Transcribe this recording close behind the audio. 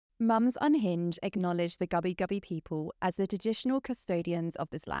Mums Unhinged acknowledge the Gubby Gubby people as the traditional custodians of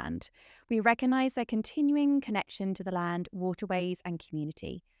this land. We recognise their continuing connection to the land, waterways, and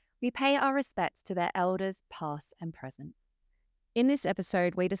community. We pay our respects to their elders, past and present. In this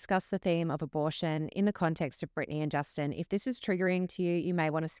episode, we discuss the theme of abortion in the context of Brittany and Justin. If this is triggering to you, you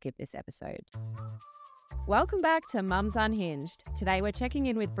may want to skip this episode. Welcome back to Mums Unhinged. Today we're checking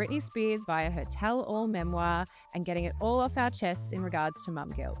in with Britney Spears via her tell-all memoir and getting it all off our chests in regards to mum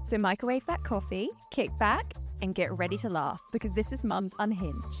guilt. So microwave that coffee, kick back, and get ready to laugh because this is Mums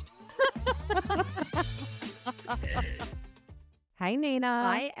Unhinged. Hey, Nina.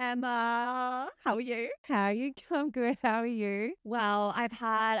 Hi, Emma. How are you? How are you? I'm good. How are you? Well, I've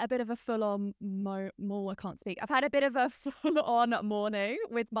had a bit of a full-on I can't speak. I've had a bit of a full-on morning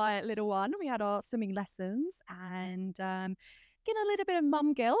with my little one. We had our swimming lessons and getting a little bit of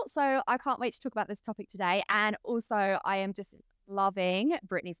mum guilt. So I can't wait to talk about this topic today. And also, I am just loving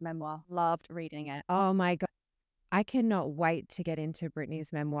Brittany's memoir. Loved reading it. Oh my God. I cannot wait to get into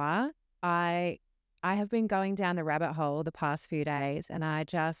Brittany's memoir. I have been going down the rabbit hole the past few days and I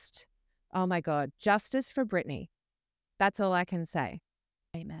just, oh my God, justice for Brittany. That's all I can say.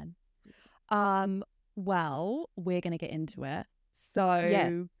 Amen. Well, we're going to get into it. So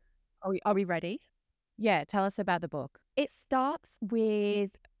yes. Are we ready? Yeah, tell us about the book. It starts with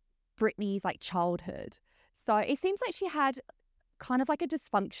Brittany's childhood. So it seems like she had kind of like a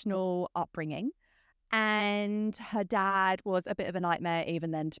dysfunctional upbringing. And her dad was a bit of a nightmare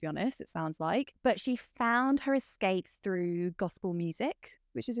even then, to be honest, it sounds like. But she found her escape through gospel music,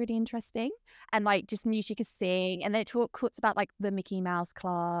 which is really interesting. And just knew she could sing. And then it talks about the Mickey Mouse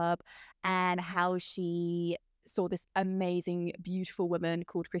Club and how she saw this amazing, beautiful woman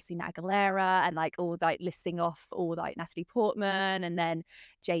called Christina Aguilera and all listing off all Natalie Portman and then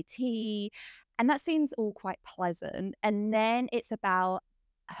JT. And that seems all quite pleasant. And then it's about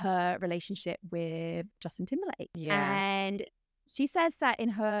her relationship with Justin Timberlake. Yeah. And she says that in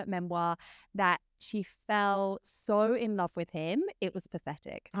her memoir that she fell so in love with him, it was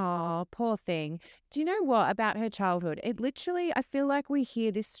pathetic. Oh, poor thing. Do you know what about her childhood? It literally, I feel like we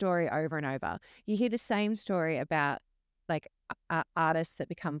hear this story over and over. You hear the same story about artists that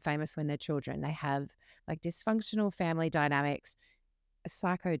become famous when they're children. They have dysfunctional family dynamics, a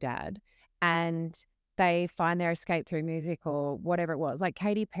psycho dad, and they find their escape through music or whatever it was.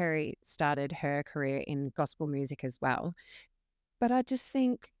 Katy Perry started her career in gospel music as well. But I just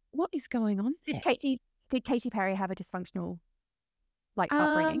think, what is going on there? Did Katy Perry have a dysfunctional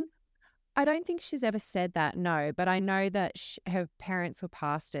upbringing? I don't think she's ever said that, no. But I know that her parents were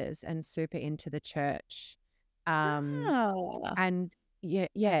pastors and super into the church. And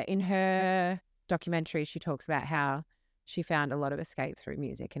yeah, in her documentary, she talks about how she found a lot of escape through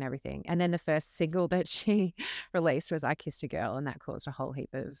music and everything. And then the first single that she released was I Kissed a Girl, and that caused a whole heap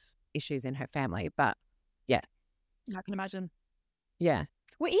of issues in her family. But yeah. I can imagine. Yeah.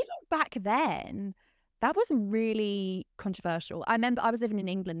 Well, even back then, that was really controversial. I remember I was living in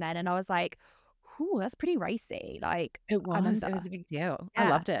England then and I was like, ooh, that's pretty racy. It was a big deal. Yeah. I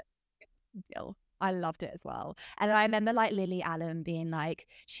loved it. I loved it as well. And I remember Lily Allen being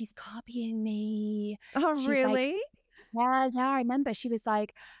she's copying me. Oh, She's really? Yeah, I remember. She was yeah,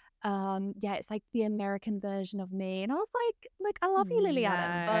 it's the American version of me. And I was like, I love you, Lily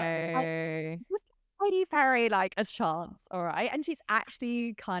Allen. But just Katy Perry a chance, all right? And she's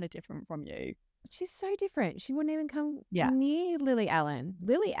actually kind of different from you. She's so different. She wouldn't even come near Lily Allen.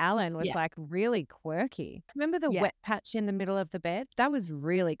 Lily Allen was really quirky. Remember the wet patch in the middle of the bed? That was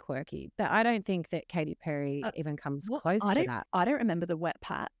really quirky. I don't think that Katy Perry even comes close to that. I don't remember the wet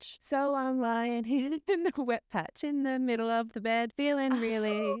patch. So I'm lying here in the wet patch in the middle of the bed, feeling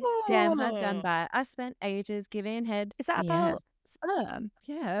really damn hard done by. I spent ages giving head. Is that about sperm?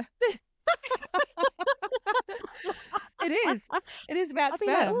 Yeah. It is. It is about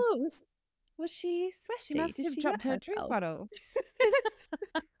sperm. Was she sweaty? She must have dropped her drink bottle.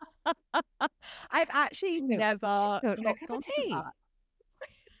 I've actually never got tea.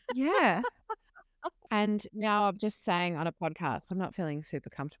 Yeah. And now I'm just saying on a podcast, I'm not feeling super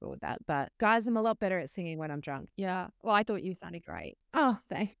comfortable with that. But guys, I'm a lot better at singing when I'm drunk. Yeah. Well, I thought you sounded great. Oh,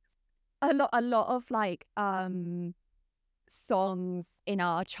 thanks. A lot of songs in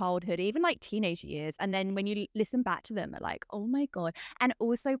our childhood, even teenage years, and then when you listen back to them, are oh my God. And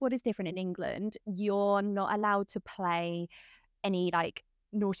also what is different in England, you're not allowed to play any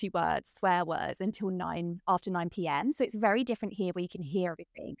naughty words, swear words until after 9 p.m. So it's very different here where you can hear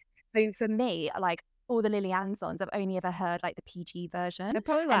everything. So for me, all the Lily Allen songs, I've only ever heard the PG version. They're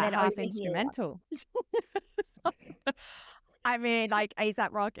probably half instrumental. I mean, like ASAP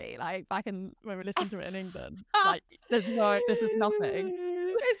Rocky, like back in when we listened to it in England, like this is nothing.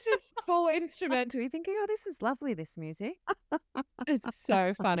 It's just full instrumental. You're thinking, "Oh, this is lovely, this music." It's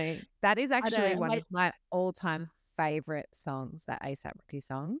so funny. That is I actually know, one like of my all-time favorite songs, that A$AP Rocky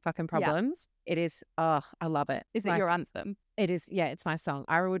song, "Fucking yeah. Problems." It is, oh, I love it. Is it Like, your anthem? it is, yeah, it's my song.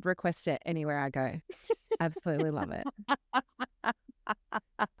 I would request it anywhere I go. Absolutely love it.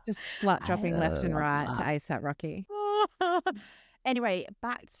 Just slut I dropping left and love right to that. A$AP Rocky. Anyway,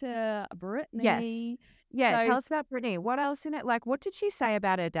 back to Yes. Britney. Yeah, So tell us about Britney. What else in it? Like, what did she say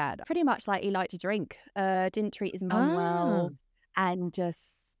about her dad? pretty much like he liked to drink, didn't treat his mum Ah, well, and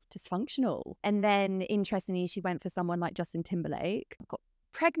just dysfunctional. And then interestingly, she went for someone like Justin Timberlake, got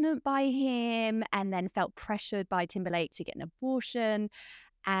pregnant by him, and then felt pressured by Timberlake to get an abortion.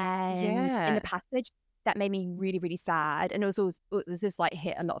 And in the yeah. passage that made me really, really sad, and it was just like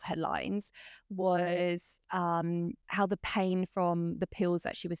hit a lot of headlines, was how the pain from the pills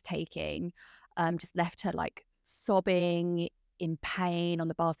that she was taking just left her like sobbing in pain on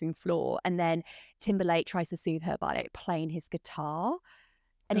the bathroom floor. And then Timberlake tries to soothe her by like playing his guitar.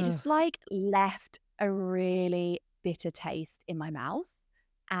 And it Ugh, just like left a really bitter taste in my mouth.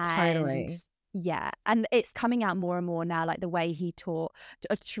 And totally. yeah, and it's coming out more and more now, like the way he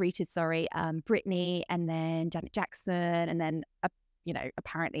treated, sorry, Britney and then Janet Jackson, and then you know,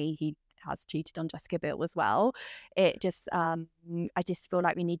 apparently he has cheated on Jessica Biel as well. It just, I just feel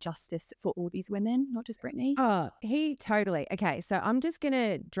like we need justice for all these women, not just Britney. Oh, he totally. Okay, so I'm just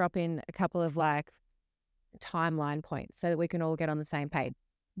gonna drop in a couple of like timeline points so that we can all get on the same page.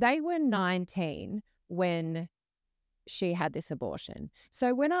 They were 19 when she had this abortion.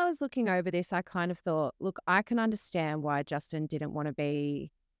 So when I was looking over this, I kind of thought, look, I can understand why Justin didn't want to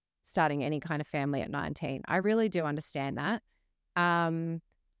be starting any kind of family at 19. I really do understand that. Um,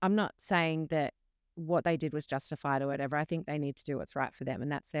 I'm not saying that what they did was justified or whatever. I think they need to do what's right for them,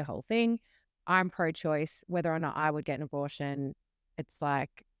 and that's their whole thing. I'm pro-choice. Whether or not I would get an abortion, it's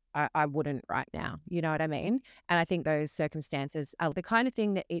like I wouldn't right now. You know what I mean? And I think those circumstances are the kind of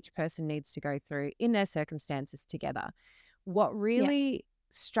thing that each person needs to go through in their circumstances together. What Yeah. really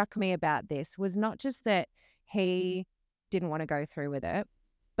struck me about this was not just that he didn't want to go through with it,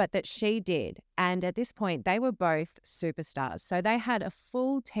 but that she did. And at this point, they were both superstars. So they had a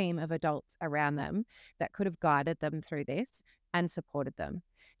full team of adults around them that could have guided them through this and supported them.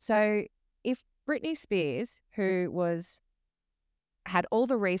 So if Britney Spears, who had all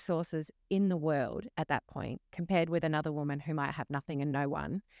the resources in the world at that point, compared with another woman who might have nothing and no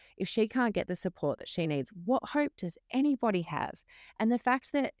one, if she can't get the support that she needs, what hope does anybody have? And the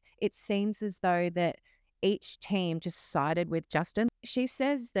fact that it seems as though that each team just sided with Justin. She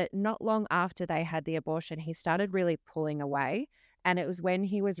says that not long after they had the abortion, he started really pulling away. And it was when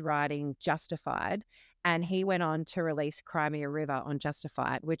he was writing Justified, and he went on to release Cry Me a River on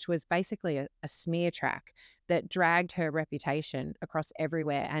Justified, which was basically a smear track that dragged her reputation across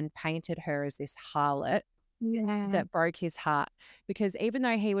everywhere and painted her as this harlot Yeah. that broke his heart. Because even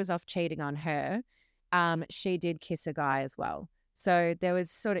though he was off cheating on her, she did kiss a guy as well. So there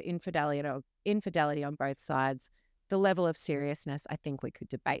was sort of infidelity on both sides. The level of seriousness, I think we could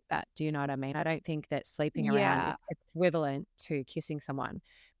debate that. Do you know what I mean? I don't think that sleeping around Yeah. is equivalent to kissing someone.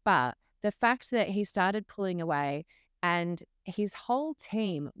 But the fact that he started pulling away and his whole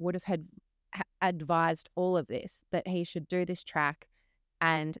team would have advised all of this, that he should do this track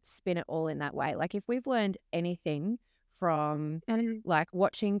and spin it all in that way. Like if we've learned anything from And like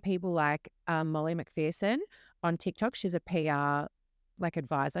watching people like Molly McPherson on TikTok, she's a PR like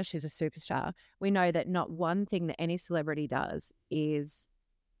advisor, she's a superstar. We know that not one thing that any celebrity does is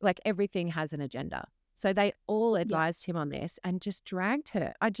like everything has an agenda. So they all yeah. advised him on this and just dragged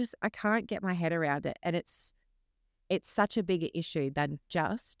her. I can't get my head around it. And it's such a bigger issue than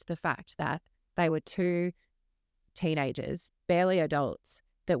just the fact that they were two teenagers, barely adults,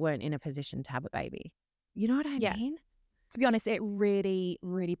 that weren't in a position to have a baby. You know what I Yeah. mean? To be honest, it really,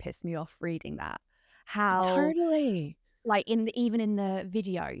 really pissed me off reading that. How, Totally. like, even in the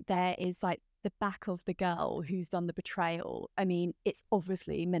video, there is like the back of the girl who's done the betrayal. I mean, it's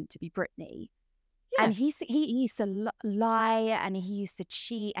obviously meant to be Britney, Yeah, and he used to lie, and he used to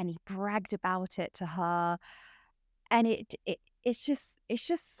cheat, and he bragged about it to her, and it's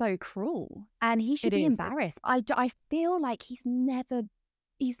just so cruel, and he it should be is. embarrassed. I feel like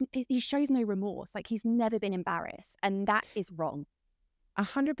he shows no remorse. Like he's never been embarrassed, and that is wrong.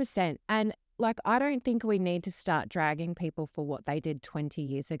 100%. And Like, I don't think we need to start dragging people for what they did 20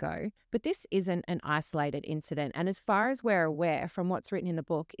 years ago, but this isn't an isolated incident. And as far as we're aware from what's written in the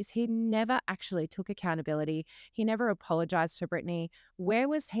book, is he never actually took accountability. He never apologized to Britney. Where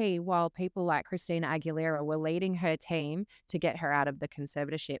was he while people like Christina Aguilera were leading her team to get her out of the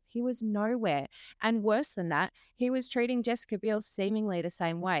conservatorship? He was nowhere. And worse than that, he was treating Jessica Biel seemingly the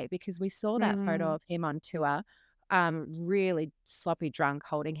same way, because we saw that photo Mm, of him on tour, really sloppy drunk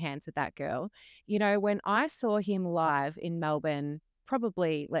holding hands with that girl. You know, when I saw him live in Melbourne,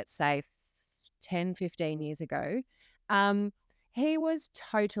 probably, let's say 10, 15 years ago, um, he was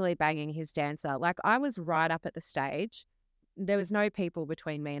totally banging his dancer. Like, I was right up at the stage. There was no people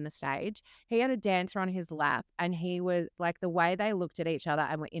between me and the stage. He had a dancer on his lap, and he was like, the way they looked at each other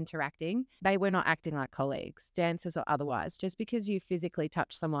and were interacting, they were not acting like colleagues, dancers or otherwise. Just because you physically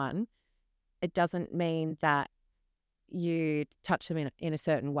touch someone, it doesn't mean that you touch them in a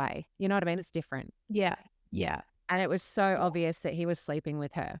certain way. You know what I mean? It's different. yeah, yeah. And it was so obvious that he was sleeping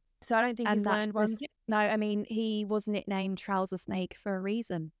with her. So I don't think he's And that's learned one just thing. no, I mean, he was nicknamed Trouser Snake for a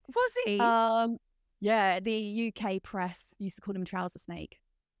reason. Was he? Um, yeah, the UK press used to call him Trouser Snake.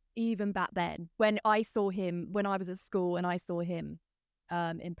 Even back then, when I saw him, when I was at school and I saw him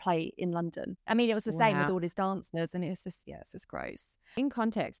in play in London. I mean, it was the same with Wow. all his dancers, and it's just, yeah, it's just gross. In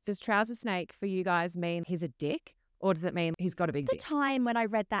context, does trouser snake for you guys mean he's a dick, or does it mean he's got a big The dick? time when I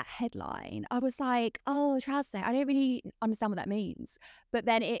read that headline, I was like, "Oh, trouser snake." I don't really understand what that means. But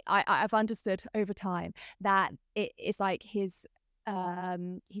then I've understood over time that it's like he's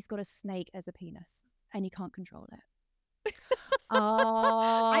got a snake as a penis and he can't control it.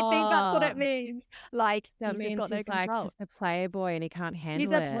 I think that's what Oh, it means. Like so it he's just means got no he's like control. just a playboy and he can't He's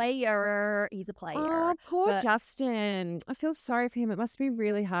handle a it. player. He's a Oh, player. poor But Justin. I feel sorry for him. It must be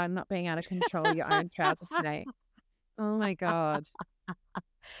really hard not being able to control your own trouser snake. Oh my God.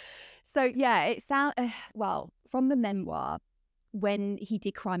 so yeah, it sound well from the memoir when he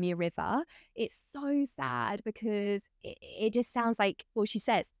did Cry Me a River. It's so sad because it just sounds like, well, she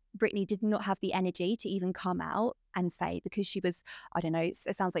says Britney did not have the energy to even come out and say, because she was, I don't know, it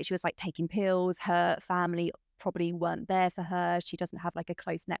sounds like she was like taking pills. Her family probably weren't there for her. She doesn't have like a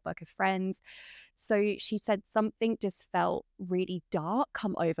close network of friends. So she said something just felt really dark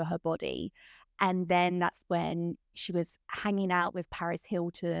come over her body. And then that's when she was hanging out with Paris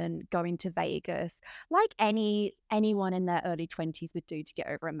Hilton, going to Vegas, like anyone in their early 20s would do to get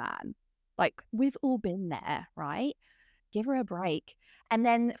over a man. Like we've all been there, right? Give her a break. And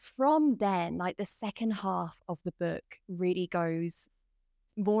then from then, like the second half of the book really goes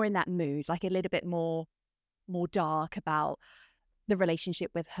more in that mood, like a little bit more dark about the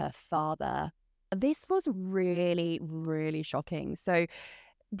relationship with her father. This was really, really shocking. So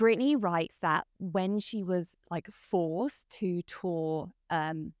Brittany writes that when she was like forced to tour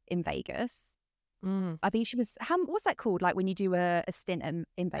in Vegas, Mm. I think she was, what's that called? Like when you do a stint in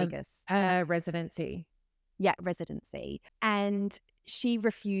A, Vegas. a residency. Yeah, residency. And she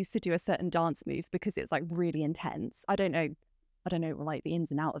refused to do a certain dance move because it was like really intense. I don't know like the ins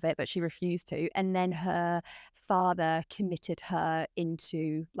and out of it, but she refused to. And then her father committed her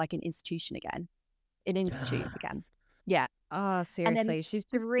into like an institute again. Yeah. Oh, And then seriously. She's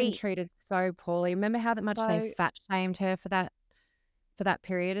just been three, treated so poorly. Remember how much they so, fat shamed her for that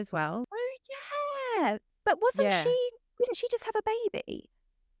period as well? oh yeah. But Yeah. didn't she just have a baby?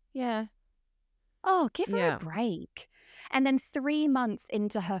 Yeah. Oh, give her a Yeah. break. And then 3 months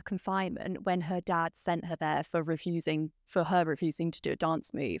into her confinement, when her dad sent her there for her refusing to do a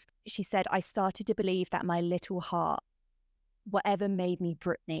dance move, she said, I started to believe that my little heart, whatever made me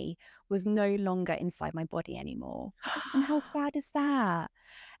Britney, was no longer inside my body anymore. And how sad is that?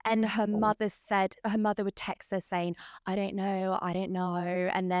 And That's awful. her mother would text her saying, I don't know, I don't know.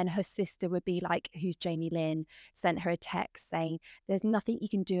 And then her sister would be like, who's Jamie Lynn, sent her a text saying, there's nothing you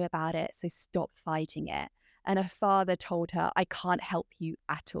can do about it, so stop fighting it. And her father told her, I can't help you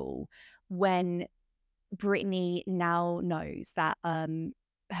at all. When Brittany now knows that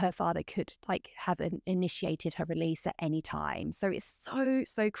her father could like have initiated her release at any time. So it's so,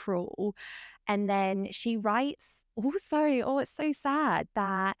 so cruel. And then she writes also, oh, it's so sad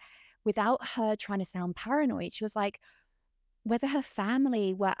that without her trying to sound paranoid, she was like, whether her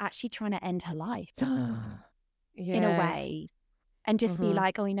family were actually trying to end her life in a Yeah. way and just be Mhm.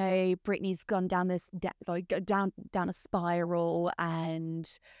 like, oh, Britney's gone down this, like go down a spiral and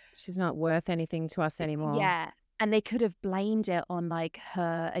She's not worth anything to us anymore. yeah. And they could have blamed it on like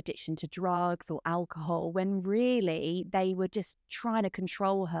her addiction to drugs or alcohol when really they were just trying to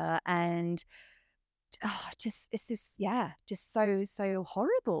control her and it's just, yeah, just so, so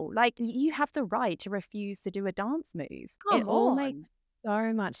horrible. Like you have the right to refuse to do a dance move. It Come all makes on.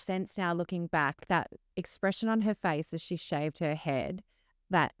 so much sense now looking back. That expression on her face as she shaved her head,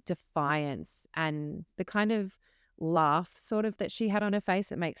 that defiance and the kind of laugh sort of that she had on her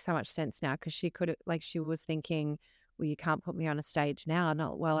face, it makes so much sense now because she could have, like, she was thinking, well, you can't put me on a stage now.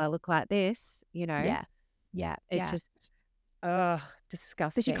 Not while I look like this, you know? Yeah. Yeah. It Yeah. just, ugh, So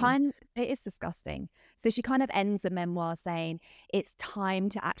disgusting. it is disgusting. So she kind of ends the memoir saying, it's time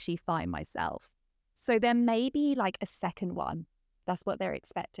to actually find myself. So there may be like a second one. That's what they're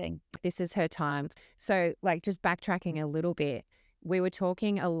expecting. This is her time. So, like, just backtracking a little bit, we were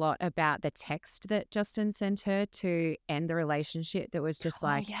talking a lot about the text that Justin sent her to end the relationship that was just Oh,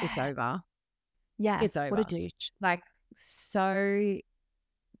 like, it's yeah. over. Yeah. It's What a over. douche. Like, so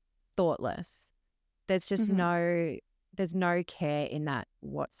thoughtless. There's just Hmm. there's no care in that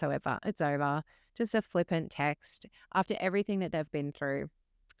whatsoever. It's over. Just a flippant text after everything that they've been through.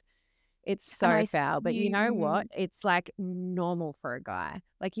 It's And so foul, but you know what? you, It's like normal for a guy.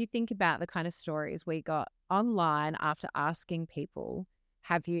 Like you think about the kind of stories we got online after asking people,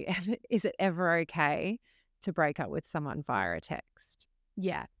 have you ever, is it ever okay to break up with someone via a text?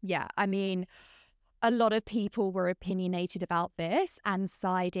 yeah. Yeah. I mean, a lot of people were opinionated about this and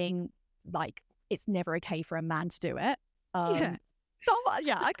siding like it's never okay for a man to do it. Yeah.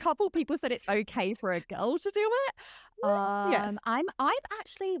 Yeah, a couple people said it's okay for a girl to do it. Yes. I'm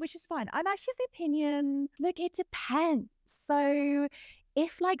actually, which is fine. I'm actually of the opinion, look, it depends. So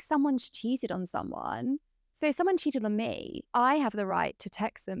if like someone's cheated on someone, so if someone cheated on me, I have the right to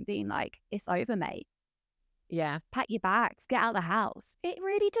text them being like, it's over, mate, Yeah. pack your bags, get out of the house. It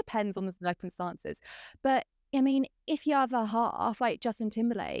really depends on the circumstances. But I mean, if your other half, like Justin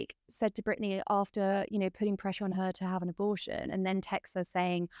Timberlake, said to Britney after, putting pressure on her to have an abortion and then texts her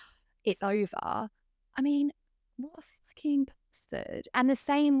saying, it's over. I mean, what a fucking bastard. And the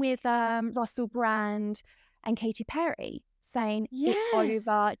same with Russell Brand and Katy Perry saying it's Yes.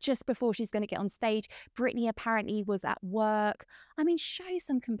 over just before she's going to get on stage. Britney apparently was at work. I mean, show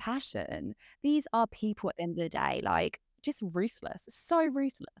some compassion. These are people at the end of the day, like just ruthless, so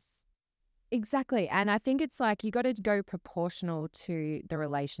ruthless. Exactly. And I think it's like you got to go proportional to the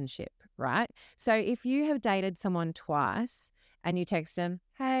relationship, right? So if you have dated someone twice and you text them,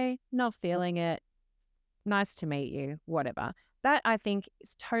 hey, not feeling it, nice to meet you, whatever. That I think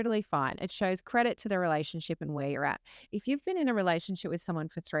is totally fine. It shows credit to the relationship and where you're at. If you've been in a relationship with someone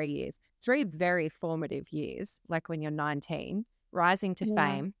for 3 years, 3 very formative years, like when you're 19, rising to Yeah.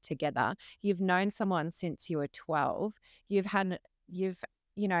 fame together, you've known someone since you were 12, you've had, you've,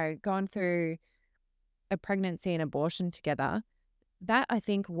 gone through a pregnancy and abortion together, that I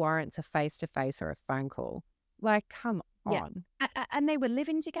think warrants a face to face or a phone call. Like, come Yeah. on. And they were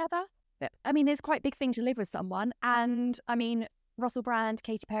living together. I mean, there's quite a big thing to live with someone. And I mean, Russell Brand,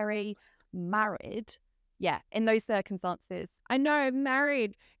 Katy Perry, married. Yeah, in those circumstances. I know,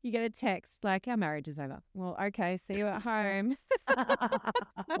 married. You get a text like, our marriage is over. Well, okay, see you at home.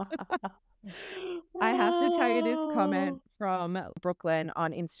 I have to tell you this comment Oh, from Brooklyn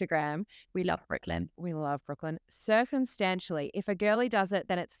on Instagram. we love Brooklyn. We love Brooklyn. Circumstantially, if a girlie does it,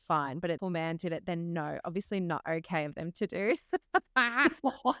 then it's fine. But if a man did it, then no. Obviously not okay of them to do.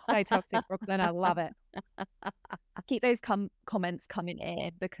 So toxic, Brooklyn. I love it. Keep those comments coming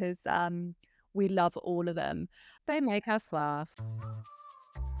in because we love all of them. They make us laugh.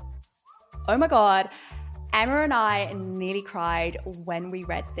 Oh my God. Emma and I nearly cried when we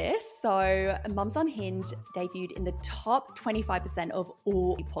read this. So, Mums Unhinged debuted in the top 25% of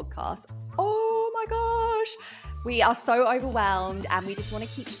all podcasts. Oh my gosh. We are so overwhelmed and we just want to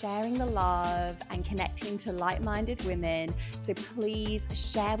keep sharing the love and connecting to like minded women. So, please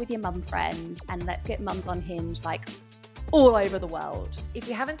share with your mum friends and let's get Mums Unhinged like all over the world. If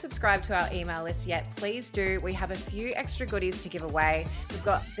you haven't subscribed to our email list yet, please do. We have a few extra goodies to give away. We've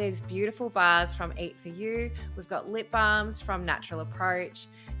got these beautiful bars from Eat For You. We've got lip balms from Natural Approach.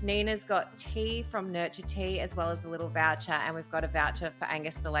 Nina's got tea from Nurture Tea, as well as a little voucher. And we've got a voucher for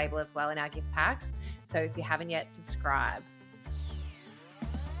Angus the Label as well in our gift packs. So if you haven't yet, subscribe.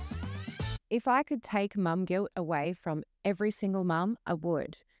 If I could take mum guilt away from every single mum, I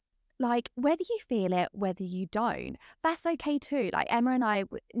would. Like, whether you feel it, whether you don't, that's okay too. Like, Emma and I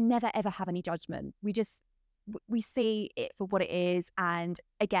never ever have any judgment. We see it for what it is. And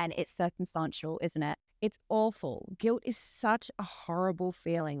again, it's circumstantial, isn't it? It's awful. Guilt is such a horrible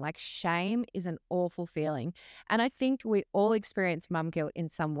feeling. Like shame is an awful feeling. And I think we all experience mum guilt in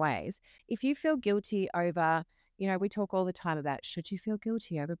some ways. If you feel guilty over, we talk all the time about should you feel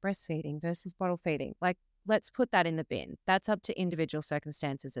guilty over breastfeeding versus bottle feeding? Like, let's put that in the bin. That's up to individual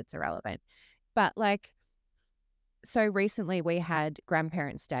circumstances. It's irrelevant. But like, so recently we had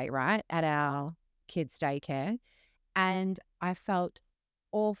Grandparents' Day, right, at our kids' daycare. And I felt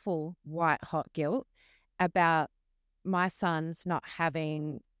awful white hot guilt about my sons not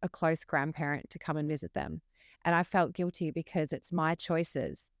having a close grandparent to come and visit them. And I felt guilty because it's my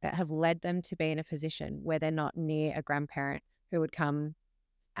choices that have led them to be in a position where they're not near a grandparent who would come,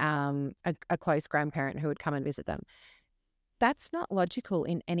 a close grandparent who would come and visit them. That's not logical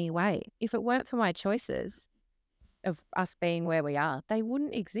in any way. If it weren't for my choices of us being where we are, they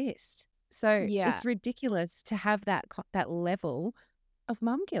wouldn't exist. So Yeah. it's ridiculous to have that level of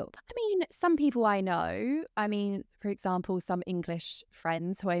mum guilt. I mean, some people I know, I mean, for example, some English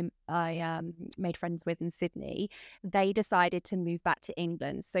friends who I made friends with in Sydney, they decided to move back to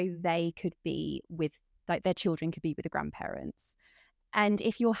England so they could be with, like, their children could be with the grandparents. And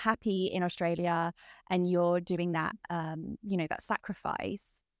if you're happy in Australia and you're doing that, that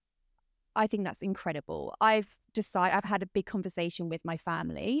sacrifice, I think that's incredible. I've had a big conversation with my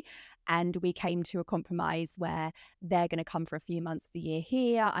family and we came to a compromise where they're going to come for a few months of the year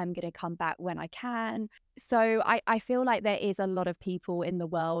here. I'm going to come back when I can. So I feel like there is a lot of people in the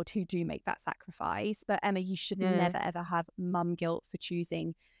world who do make that sacrifice. But Emma, you should Mm. never, ever have mum guilt for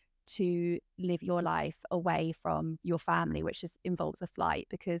choosing to live your life away from your family, which just involves a flight.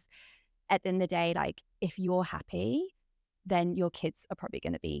 Because at the end of the day, like, if you're happy, then your kids are probably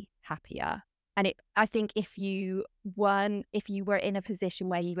going to be happier. And I think if you were in a position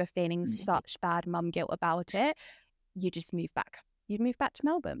where you were feeling such bad mum guilt about it, you just move back. You'd move back to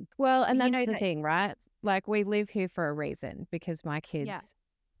Melbourne. Well, and But you that's know the that, thing, right? Like we live here for a reason because my yeah, kids'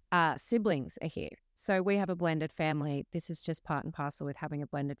 siblings are here. So we have a blended family. This is just part and parcel with having a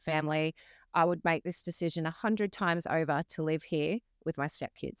blended family. I would make this decision 100 times over to live here with my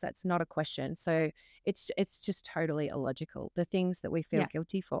stepkids. That's not a question. So it's just totally illogical. The things that we feel yeah,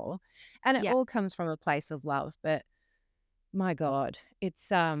 guilty for, and it yeah. all comes from a place of love. But my God,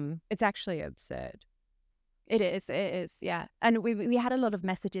 it's actually absurd. It is, yeah. And we had a lot of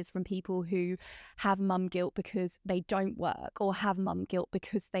messages from people who have mum guilt because they don't work, or have mum guilt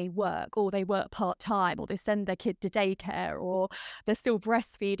because they work, or they work part-time, or they send their kid to daycare, or they're still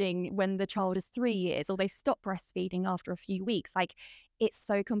breastfeeding when the child is 3 years, or they stop breastfeeding after a few weeks. Like, it's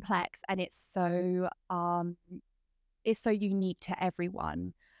so complex and it's so unique to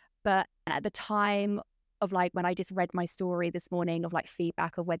everyone. But at the time of, like, when I just read my story this morning of, like,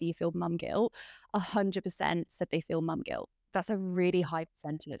 feedback of whether you feel mum guilt, 100% said they feel mum guilt. That's a really high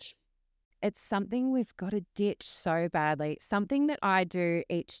percentage. It's something we've got to ditch so badly. Something that I do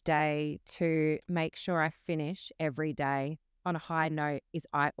each day to make sure I finish every day on a high note is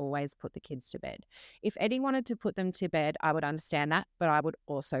I always put the kids to bed. If Eddie wanted to put them to bed, I would understand that, but I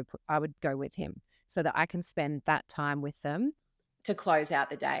would go with him so that I can spend that time with them to close out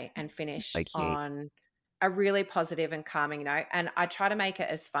the day and finish So cute. on a really positive and calming note. And I try to make it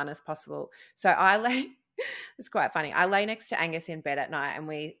as fun as possible. So I lay it's quite funny. I lay next to Angus in bed at night and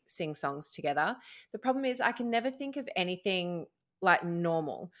we sing songs together. The problem is I can never think of anything like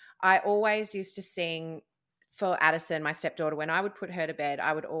normal. I always used to sing for Addison, my stepdaughter. When I would put her to bed,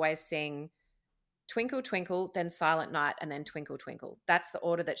 I would always sing Twinkle Twinkle, then Silent Night, and then Twinkle Twinkle. That's the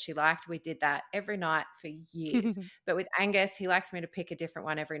order that she liked. We did that every night for years. But with Angus, he likes me to pick a different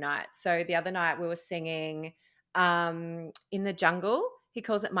one every night. So the other night we were singing In the Jungle. He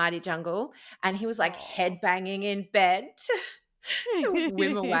calls it Mighty Jungle. And he was like Oh. head banging in bed to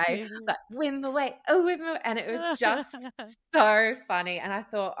Whim Away, like Whim Away, oh Whim Away. And it was just so funny. And I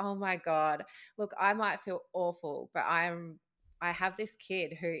thought, oh my God, look, I might feel awful, but I have this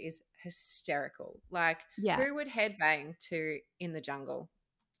kid who is hysterical. Like, Yeah. who would headbang to In the Jungle?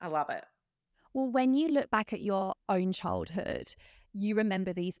 I love it. Well, when you look back at your own childhood, you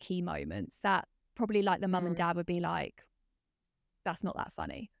remember these key moments that probably, like, the mum and Mm. dad would be like, "That's not that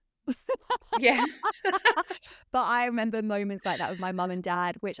funny." Yeah. But I remember moments like that with my mum and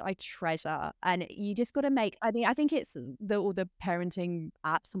dad, which I treasure. And you just got to make, I mean, I think it's all the parenting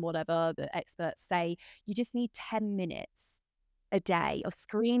apps and whatever the experts say, you just need 10 minutes a day of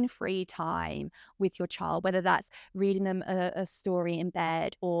screen free time with your child, whether that's reading them a story in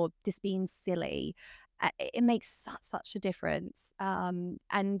bed or just being silly. It makes such a difference.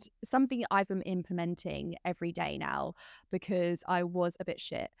 And something I've been implementing every day now because I was a bit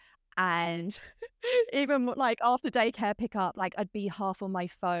shit. And even like after daycare pickup, like I'd be half on my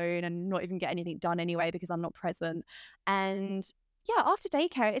phone and not even get anything done anyway because I'm not present. And yeah, after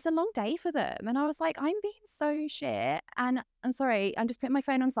daycare, it's a long day for them. And I was like, I'm being so shit. And I'm sorry, I'm just putting my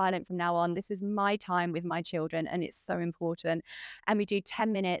phone on silent from now on. This is my time with my children and it's so important. And we do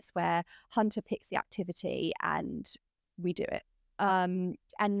 10 minutes where Hunter picks the activity and we do it. And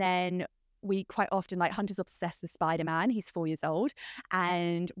then we quite often, like, Hunter's obsessed with Spider-Man. He's 4 years old.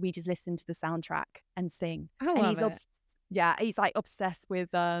 And we just listen to the soundtrack and sing. I And love it. Yeah, he's like obsessed with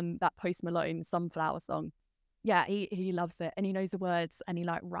that Post Malone Sunflower song. Yeah, he loves it and he knows the words and he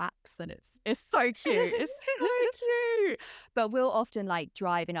like raps and it's so cute. It's so cute. But we'll often like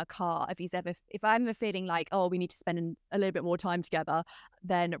drive in a car if I'm ever feeling like, oh, we need to spend a little bit more time together,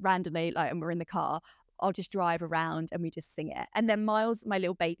 then randomly like and we're in the car, I'll just drive around and we just sing it. And then Miles, my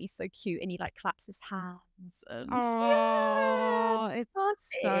little baby's so cute and he like claps his hands and yeah, Oh, it's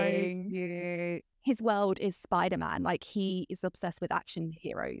so nothing. cute. His world is Spider-Man. Like he is obsessed with action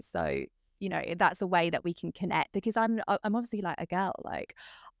heroes. So, that's a way that we can connect because I'm obviously like a girl. Like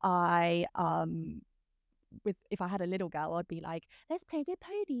I with if I had a little girl, I'd be like, let's play with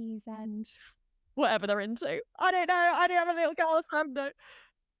ponies and whatever they're into. I don't know. I don't have a little girl, so I'm no.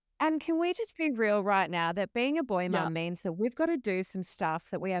 And can we just be real right now that being a boy Yeah. mum means that we've got to do some stuff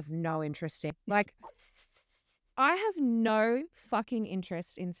that we have no interest in? Like, I have no fucking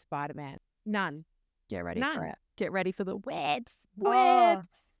interest in Spider-Man. None. Get ready for None. it. Get ready for the webs. Oh, Webs.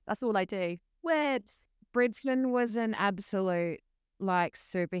 That's all I do. Webs. Bridson was an absolute like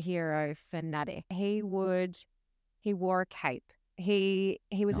superhero fanatic. He wore a cape. He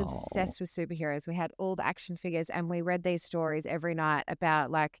was Oh. obsessed with superheroes. We had all the action figures and we read these stories every night about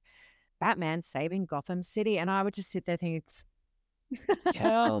like Batman saving Gotham City. And I would just sit there thinking,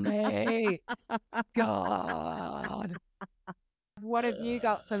 kill me. God. What have you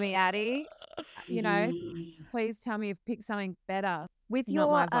got for me, Addie? Please tell me you've picked something better. With Not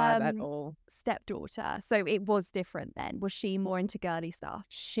your my vibe at all. stepdaughter, so it was different then. Was she more into girly stuff?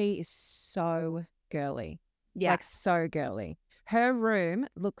 She is so girly. Yeah. Like so girly. Her room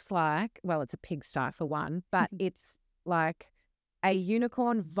looks like, well, it's a pigsty for one, but it's like a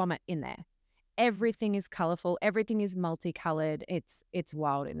unicorn vomit in there. Everything is colorful. Everything is multicolored. It's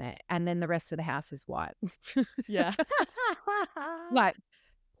wild in there. And then the rest of the house is white. Yeah. Like,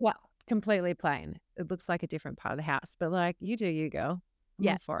 what? Completely plain. It looks like a different part of the house, but like, you do you, girl. I'm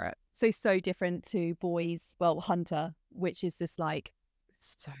Yeah. all for it. So different to boys. Well, Hunter, which is just like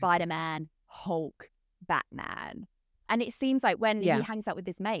So Spider-Man, Hulk, Batman. And it seems like when he yeah. hangs out with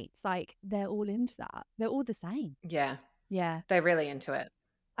his mates, like they're all into that. They're all the same. Yeah, Yeah. they're really into it.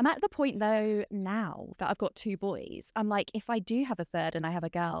 I'm at the point though now that I've got 2 boys. I'm like, if I do have a third and I have a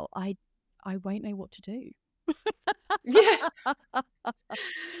girl, I won't know what to do. Yeah.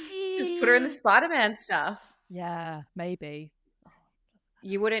 Just put her in the Spider-Man stuff. Yeah, maybe.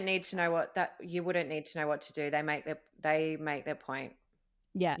 You wouldn't need to know what to do. They make their point.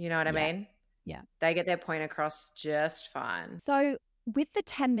 Yeah. You know what I mean? Yeah. They get their point across just fine. So with the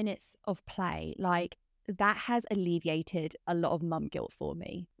 10 minutes of play, like that has alleviated a lot of mum guilt for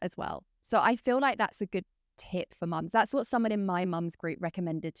me as well. So I feel like that's a good tip for mums. That's what someone in my mum's group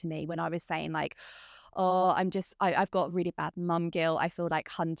recommended to me when I was saying like, oh, I've got really bad mum guilt. I feel like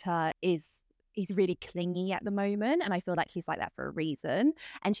Hunter he's really clingy at the moment. And I feel like he's like that for a reason.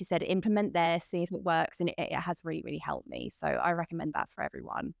 And she said, implement this, see if it works. And it has really, really helped me. So I recommend that for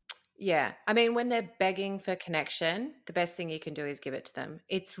everyone. Yeah. I mean, when they're begging for connection, the best thing you can do is give it to them.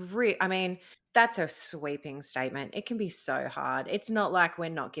 That's a sweeping statement. It can be so hard. It's not like we're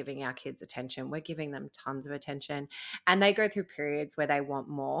not giving our kids attention. We're giving them tons of attention. And they go through periods where they want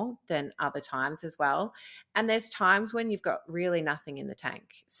more than other times as well. And there's times when you've got really nothing in the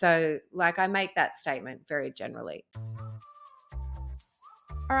tank. So, like, I make that statement very generally.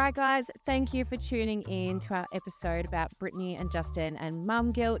 All right, guys, thank you for tuning in to our episode about Brittany and Justin and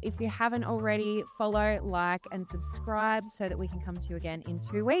mum guilt. If you haven't already, follow, like, and subscribe so that we can come to you again in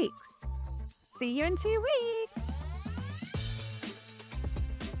 2 weeks. See you in 2 weeks.